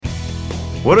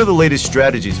What are the latest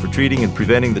strategies for treating and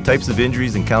preventing the types of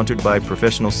injuries encountered by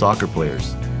professional soccer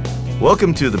players?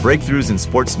 Welcome to the Breakthroughs in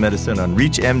Sports Medicine on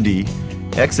ReachMD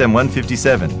XM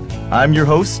 157. I'm your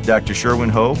host, Dr. Sherwin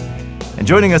Ho, and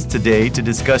joining us today to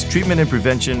discuss treatment and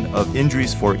prevention of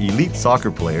injuries for elite soccer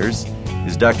players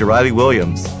is Dr. Riley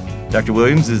Williams. Dr.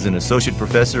 Williams is an associate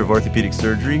professor of orthopedic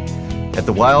surgery at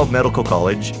the Weill Medical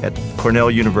College at Cornell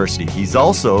University. He's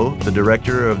also the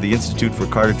director of the Institute for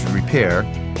Cartilage Repair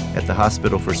at the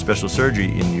Hospital for Special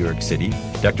Surgery in New York City.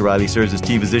 Dr. Riley serves as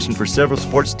team physician for several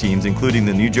sports teams, including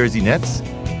the New Jersey Nets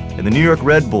and the New York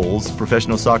Red Bulls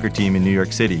professional soccer team in New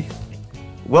York City.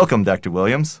 Welcome, Dr.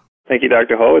 Williams. Thank you,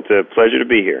 Dr. Ho. It's a pleasure to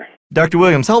be here. Dr.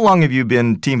 Williams, how long have you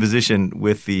been team physician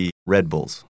with the Red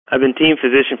Bulls? I've been team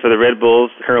physician for the Red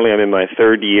Bulls. Currently, I'm in my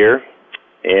third year,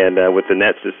 and with the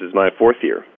Nets, this is my fourth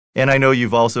year. And I know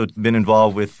you've also been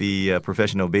involved with the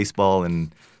professional baseball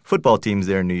and football teams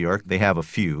there in New York. They have a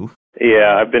few.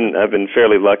 Yeah, I've been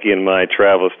fairly lucky in my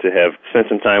travels to have spent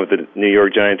some time with the New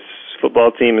York Giants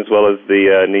football team as well as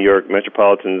the New York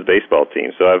Metropolitans baseball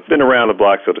team. So I've been around the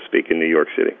block, so to speak, in New York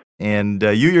City. And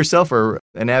you yourself are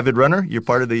an avid runner? You're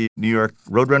part of the New York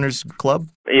Roadrunners Club?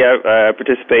 Yeah, I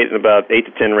participate in about 8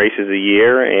 to 10 races a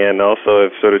year, and also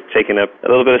have sort of taken up a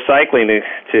little bit of cycling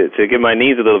to give my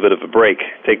knees a little bit of a break,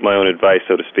 take my own advice,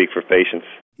 so to speak, for patients.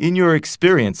 In your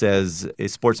experience as a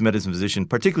sports medicine physician,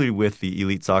 particularly with the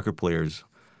elite soccer players,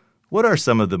 what are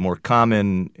some of the more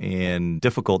common and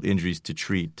difficult injuries to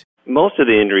treat? Most of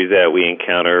the injuries that we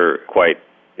encounter quite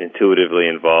intuitively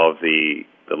involve the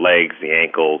legs, the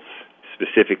ankles,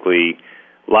 specifically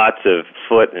lots of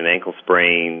foot and ankle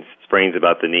sprains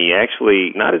about the knee.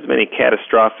 Actually, not as many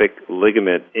catastrophic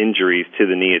ligament injuries to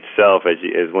the knee itself as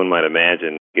one might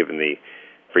imagine, given the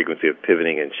frequency of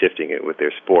pivoting and shifting it with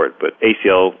their sport. But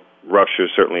ACL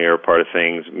ruptures certainly are a part of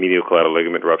things. Medial collateral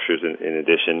ligament ruptures, in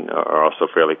addition, are also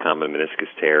fairly common.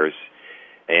 Meniscus tears.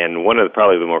 And one of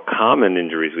probably the more common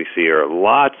injuries we see are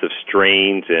lots of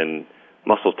strains and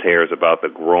muscle tears about the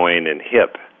groin and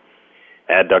hip,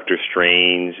 adductor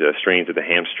strains, strains of the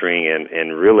hamstring,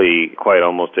 and really quite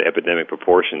almost to epidemic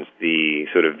proportions. The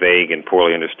sort of vague and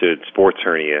poorly understood sports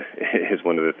hernia is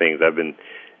one of the things I've been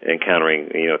encountering,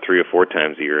 3 or 4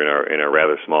 times a year in our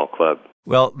rather small club.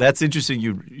 Well, that's interesting.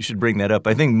 You should bring that up.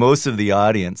 I think most of the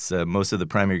audience, most of the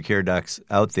primary care docs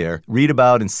out there, read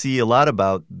about and see a lot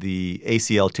about the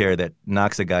ACL tear that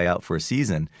knocks a guy out for a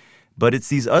season. But it's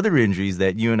these other injuries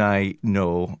that you and I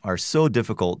know are so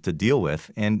difficult to deal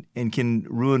with and can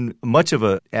ruin much of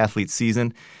an athlete's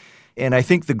season. And I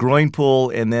think the groin pull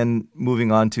and then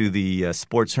moving on to the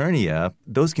sports hernia,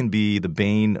 those can be the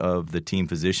bane of the team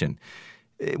physician.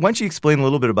 Why don't you explain a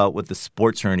little bit about what the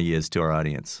sports hernia is to our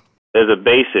audience? As a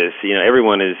basis,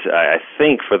 everyone is, I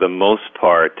think, for the most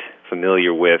part,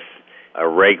 familiar with a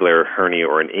regular hernia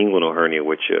or an inguinal hernia,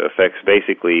 which affects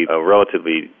basically a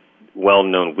relatively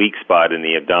well-known weak spot in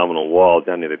the abdominal wall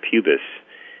down near the pubis.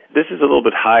 This is a little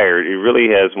bit higher. It really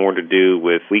has more to do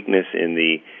with weakness in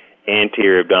the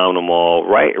anterior abdominal wall,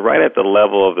 right at the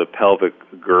level of the pelvic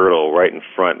girdle, right in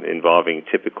front, involving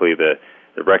typically the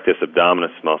rectus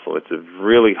abdominis muscle. It's a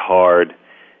really hard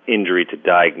injury to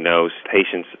diagnose.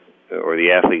 Patients or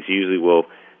the athletes usually will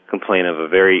complain of a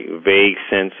very vague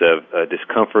sense of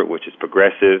discomfort, which is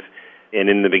progressive. And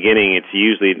in the beginning, it's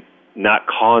usually not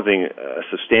causing a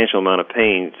substantial amount of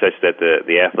pain such that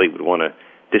the athlete would want to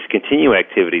discontinue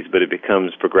activities, but it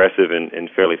becomes progressive and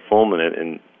fairly fulminant.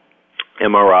 And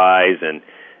MRIs and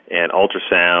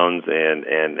ultrasounds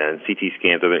and CT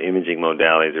scans, other imaging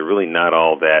modalities are really not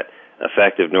all that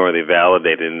effective, nor are they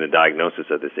validated in the diagnosis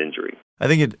of this injury. I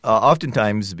think it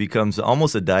oftentimes becomes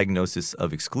almost a diagnosis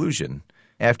of exclusion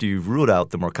after you've ruled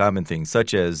out the more common things,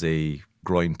 such as a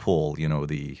groin pull,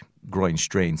 the groin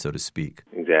strain, so to speak.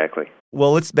 Exactly.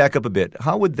 Well, let's back up a bit.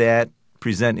 How would that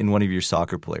present in one of your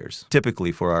soccer players,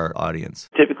 typically for our audience?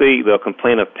 Typically, they'll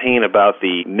complain of pain about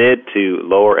the mid to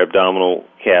lower abdominal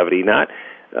cavity,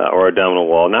 or abdominal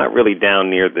wall, not really down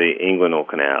near the inguinal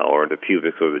canal or the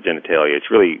pubic or the genitalia.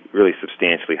 It's really, really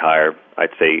substantially higher.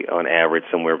 I'd say on average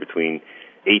somewhere between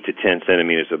 8 to 10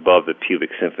 centimeters above the pubic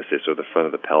symphysis or the front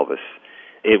of the pelvis.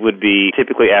 It would be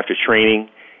typically after training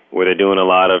where they're doing a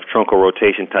lot of truncal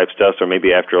rotation type stuff, or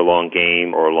maybe after a long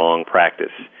game or a long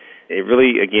practice. It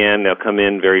really, again, they'll come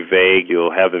in very vague.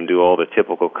 You'll have them do all the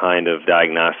typical kind of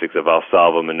diagnostics of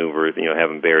Valsalva maneuver, have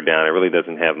them bear down. It really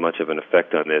doesn't have much of an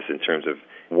effect on this in terms of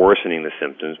worsening the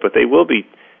symptoms, but they will be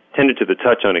tended to the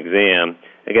touch on exam,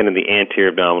 again, in the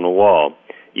anterior abdominal wall.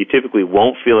 You typically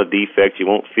won't feel a defect. You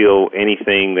won't feel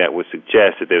anything that would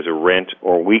suggest that there's a rent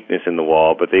or weakness in the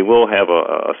wall, but they will have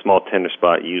a small tender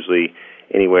spot, usually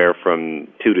anywhere from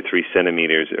 2 to 3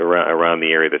 centimeters around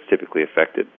the area that's typically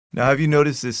affected. Now, have you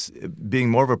noticed this being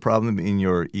more of a problem in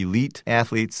your elite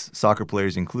athletes, soccer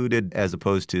players included, as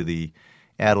opposed to the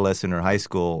adolescent or high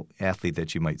school athlete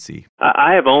that you might see?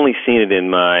 I have only seen it in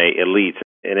my elites.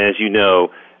 And as you know,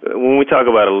 when we talk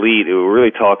about elite, we're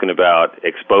really talking about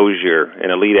exposure. An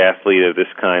elite athlete of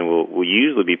this kind will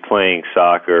usually be playing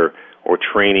soccer or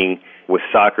training with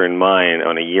soccer in mind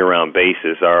on a year-round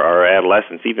basis. Our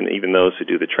adolescents, even those who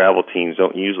do the travel teams,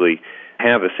 don't usually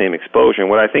have the same exposure. And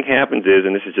what I think happens is,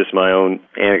 and this is just my own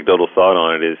anecdotal thought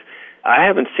on it, is I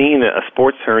haven't seen a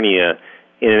sports hernia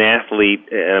in an athlete,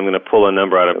 and I'm going to pull a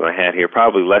number out of my hat here,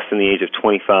 probably less than the age of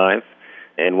 25.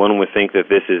 And one would think that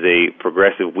this is a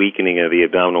progressive weakening of the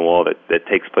abdominal wall that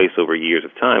takes place over years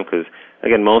of time because,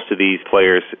 again, most of these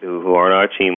players who are on our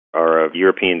team are of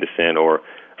European descent or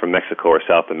from Mexico or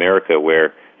South America,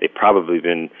 where they've probably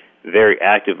been very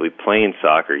actively playing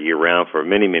soccer year-round for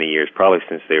many, many years, probably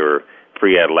since they were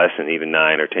pre-adolescent, even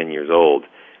 9 or 10 years old.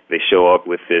 They show up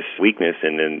with this weakness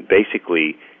and then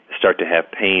basically start to have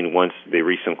pain once they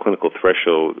reach some clinical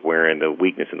threshold wherein the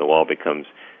weakness in the wall becomes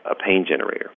a pain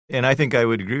generator. And I think I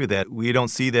would agree with that. We don't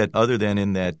see that other than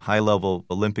in that high-level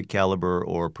Olympic caliber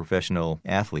or professional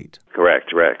athlete. Correct.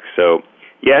 So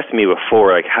you asked me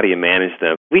before, how do you manage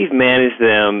them? We've managed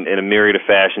them in a myriad of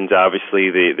fashions. Obviously,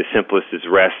 the simplest is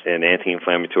rest and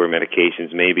anti-inflammatory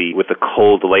medications, maybe with a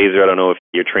cold laser. I don't know if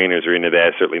your trainers are into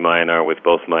that. Certainly mine are with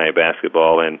both my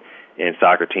basketball and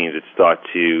soccer teams. It's thought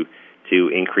to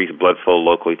increase blood flow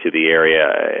locally to the area.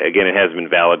 Again, it hasn't been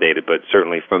validated, but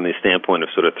certainly from the standpoint of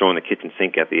sort of throwing the kitchen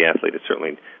sink at the athlete,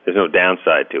 there's no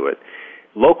downside to it.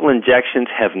 Local injections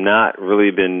have not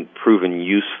really been proven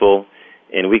useful,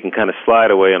 and we can kind of slide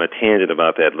away on a tangent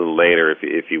about that a little later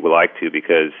if you would like to,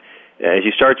 because as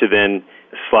you start to then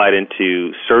slide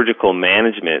into surgical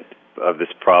management of this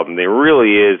problem, there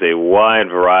really is a wide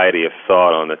variety of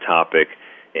thought on the topic,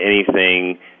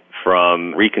 anything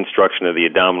from reconstruction of the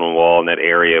abdominal wall in that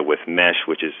area with mesh,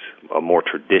 which is a more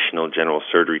traditional general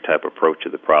surgery type approach to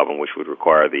the problem, which would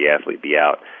require the athlete be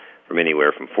out from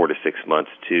anywhere from 4 to 6 months,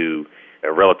 to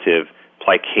a relative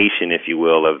plication, if you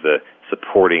will, of the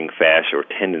supporting fascia or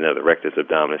tendon of the rectus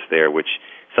abdominis there, which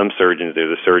some surgeons,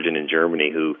 there's a surgeon in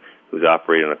Germany who's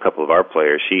operated on a couple of our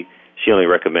players, she only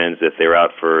recommends that they're out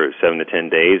for 7 to 10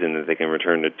 days and that they can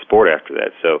return to sport after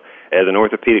that. So as an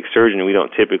orthopedic surgeon, we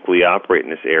don't typically operate in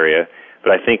this area,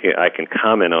 but I think I can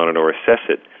comment on it or assess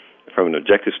it from an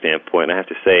objective standpoint. I have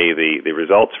to say the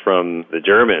results from the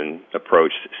German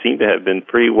approach seem to have been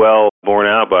pretty well borne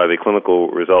out by the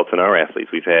clinical results in our athletes.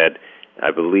 We've had,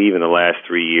 I believe, in the last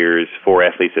 3 years, 4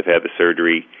 athletes have had the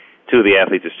surgery. 2 of the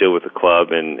athletes are still with the club,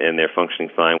 and they're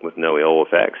functioning fine with no ill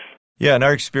effects. Yeah, in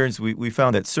our experience, we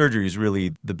found that surgery is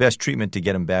really the best treatment to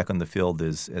get them back on the field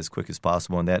as quick as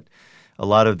possible, and that a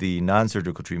lot of the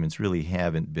non-surgical treatments really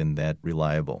haven't been that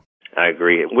reliable. I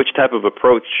agree. Which type of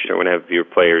approach have your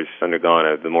players undergone?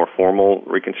 The more formal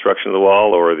reconstruction of the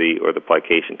wall or the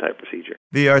plication type procedure?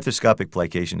 The arthroscopic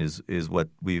plication is what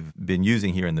we've been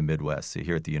using here in the Midwest,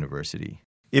 here at the university.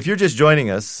 If you're just joining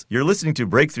us, you're listening to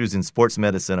Breakthroughs in Sports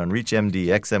Medicine on ReachMD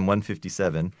XM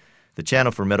 157, the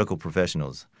channel for medical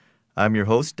professionals. I'm your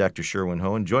host, Dr. Sherwin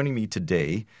Ho, and joining me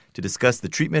today to discuss the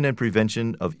treatment and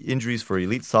prevention of injuries for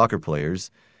elite soccer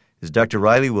players is Dr.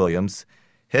 Riley Williams,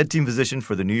 head team physician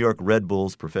for the New York Red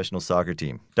Bulls professional soccer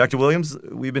team. Dr. Williams,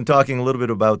 we've been talking a little bit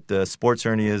about sports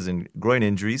hernias and groin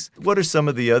injuries. What are some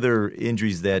of the other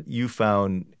injuries that you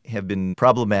found have been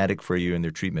problematic for you in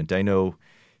their treatment? I know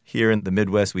here in the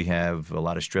Midwest we have a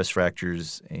lot of stress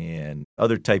fractures and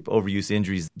other type overuse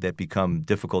injuries that become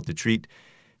difficult to treat.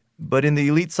 But in the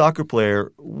elite soccer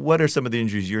player, what are some of the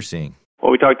injuries you're seeing?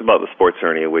 Well, we talked about the sports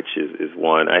hernia, which is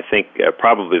one. I think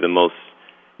probably the most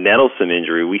nettlesome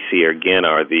injury we see are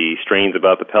the strains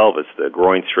about the pelvis, the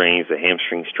groin strains, the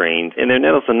hamstring strains. And they're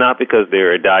nettlesome not because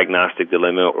they're a diagnostic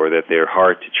dilemma or that they're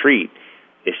hard to treat.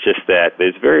 It's just that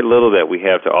there's very little that we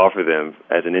have to offer them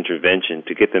as an intervention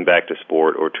to get them back to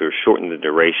sport or to shorten the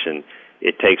duration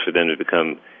it takes for them to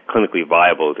become clinically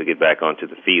viable to get back onto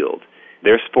the field.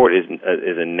 Their sport is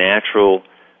a natural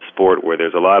sport where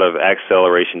there's a lot of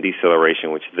acceleration,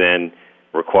 deceleration, which then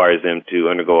requires them to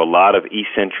undergo a lot of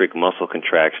eccentric muscle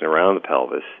contraction around the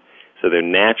pelvis. So they're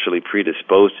naturally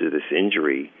predisposed to this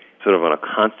injury sort of on a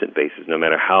constant basis, no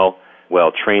matter how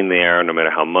well trained they are, no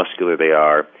matter how muscular they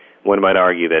are. One might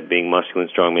argue that being muscular and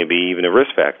strong may be even a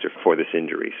risk factor for this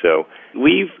injury. So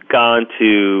we've gone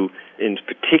to, in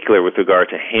particular with regard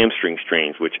to hamstring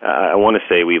strains, which I want to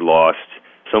say we lost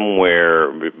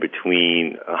somewhere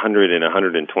between 100 and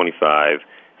 125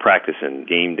 practice and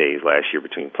game days last year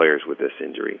between players with this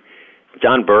injury.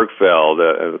 John Bergfeld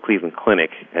of the Cleveland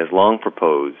Clinic has long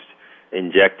proposed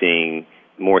injecting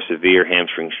more severe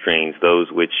hamstring strains,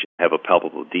 those which have a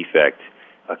palpable defect,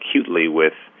 acutely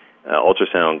with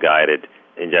ultrasound-guided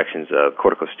injections of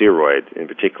corticosteroids, in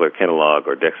particular Kenalog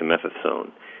or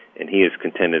dexamethasone. And he has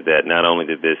contended that not only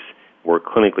did this work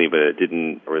clinically, but it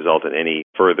didn't result in any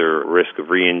further risk of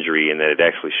re-injury, and that it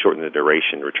actually shortened the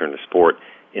duration to return to sport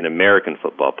in American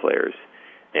football players.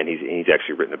 And he's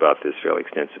actually written about this fairly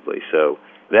extensively. So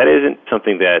that isn't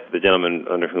something that the gentleman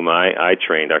under whom I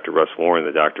trained, Dr. Russ Warren,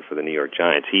 the doctor for the New York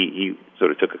Giants, he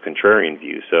sort of took a contrarian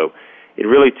view. So it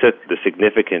really took the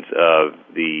significance of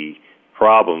the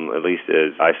problem, at least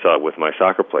as I saw it with my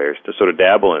soccer players, to sort of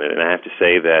dabble in it. And I have to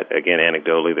say that, again,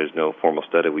 anecdotally, there's no formal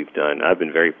study we've done. I've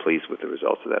been very pleased with the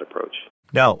results of that approach.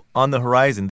 Now, on the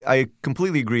horizon, I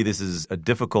completely agree this is a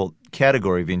difficult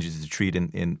category of injuries to treat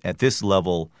at this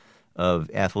level of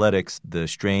athletics, the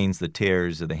strains, the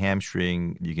tears of the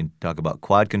hamstring. You can talk about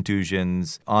quad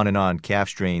contusions, on, calf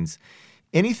strains.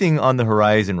 Anything on the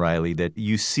horizon, Riley, that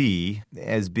you see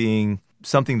as being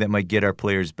something that might get our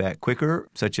players back quicker,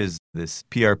 such as this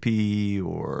PRP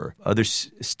or other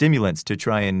stimulants to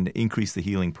try and increase the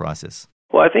healing process?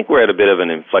 Well, I think we're at a bit of an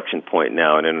inflection point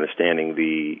now in understanding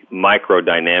the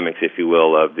microdynamics, if you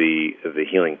will, of the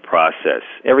healing process.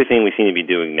 Everything we seem to be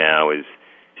doing now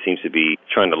seems to be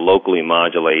trying to locally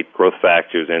modulate growth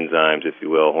factors, enzymes, if you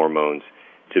will, hormones,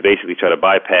 to basically try to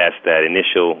bypass that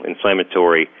initial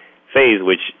inflammatory phase,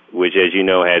 which, as you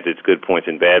know, has its good points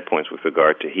and bad points with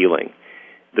regard to healing.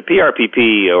 The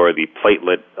PRPP, or the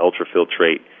platelet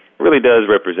ultrafiltrate, really does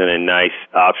represent a nice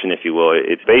option, if you will.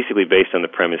 It's basically based on the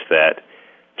premise that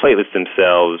platelets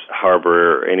themselves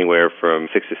harbor anywhere from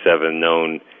 6 to 7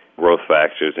 known growth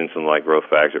factors, insulin-like growth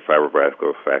factor, fibroblast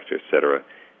growth factor, et cetera,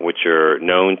 which are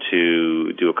known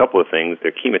to do a couple of things.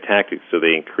 They're chemotactics, so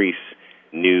they increase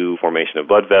new formation of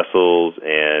blood vessels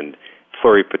and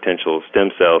pluripotential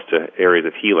stem cells to areas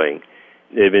of healing.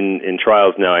 They've been in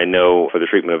trials now, I know, for the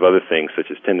treatment of other things such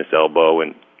as tendon elbow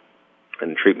and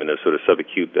the treatment of sort of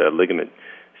subacute ligament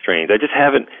strains. I just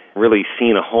haven't really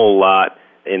seen a whole lot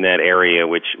in that area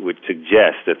which would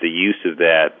suggest that the use of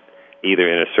that, either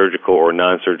in a surgical or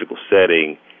non-surgical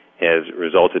setting, has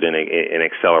resulted in an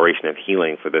acceleration of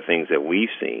healing for the things that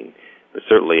we've seen. But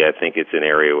certainly I think it's an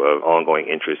area of ongoing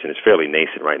interest, and it's fairly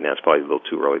nascent right now. It's probably a little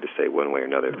too early to say one way or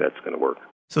another if that's going to work.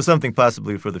 So something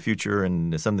possibly for the future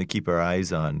and something to keep our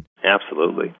eyes on.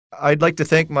 Absolutely. I'd like to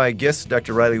thank my guest,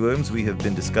 Dr. Riley Williams. We have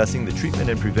been discussing the treatment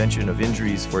and prevention of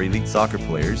injuries for elite soccer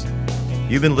players.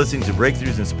 You've been listening to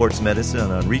Breakthroughs in Sports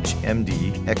Medicine on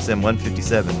ReachMD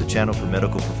XM157, the channel for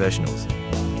medical professionals.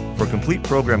 For a complete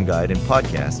program guide and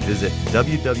podcast, visit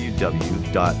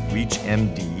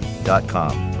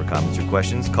www.reachmd.com. For comments or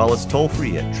questions, call us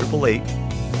toll-free at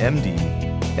 888-MD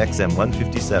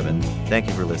XM157. Thank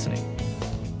you for listening.